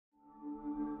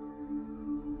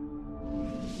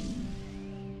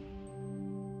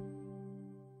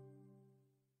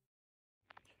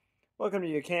Welcome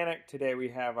to Mechanic. Today we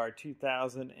have our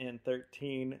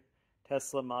 2013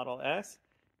 Tesla Model S,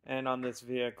 and on this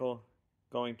vehicle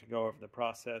going to go over the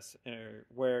process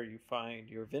where you find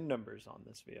your VIN numbers on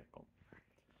this vehicle.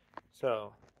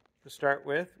 So to start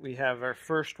with, we have our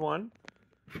first one,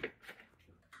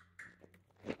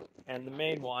 and the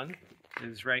main one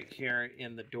is right here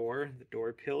in the door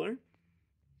pillar,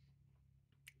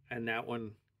 and that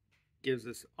one gives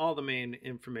us all the main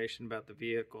information about the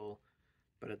vehicle.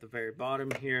 But at the very bottom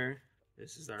here,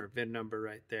 this is our VIN number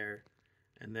right there,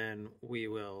 and then we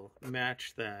will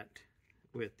match that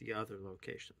with the other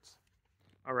locations.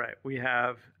 All right, we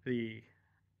have the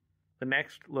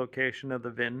next location of the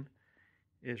VIN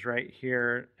is right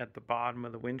here at the bottom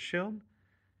of the windshield,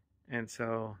 and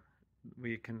so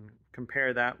we can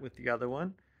compare that with the other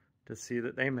one to see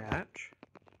that they match.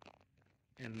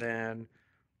 And then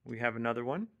we have another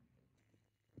one.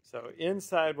 So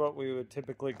inside what we would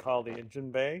typically call the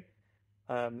engine bay,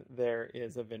 there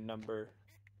is a VIN number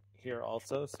here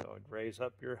also. So it'd raise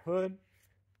up your hood,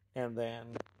 and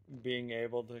then being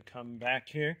able to come back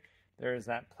here, there is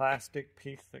that plastic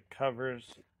piece that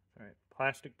covers,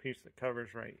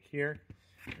 right here.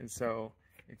 And so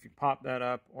if you pop that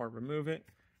up or remove it,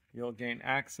 you'll gain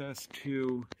access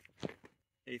to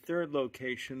a third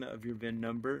location of your VIN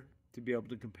number to be able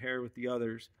to compare with the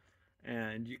others.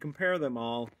 And you compare them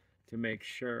all to make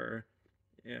sure,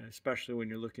 especially when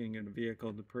you're looking at a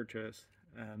vehicle to purchase,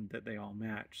 that they all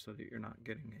match so that you're not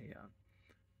getting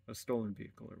a stolen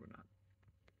vehicle or whatnot.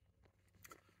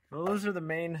 Well, those are the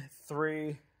main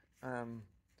three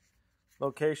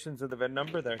locations of the VIN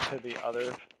number. There could be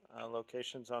other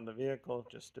locations on the vehicle,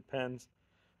 just depends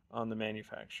on the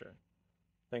manufacturer.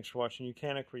 Thanks for watching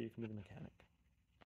Mechanic, where you can be the mechanic.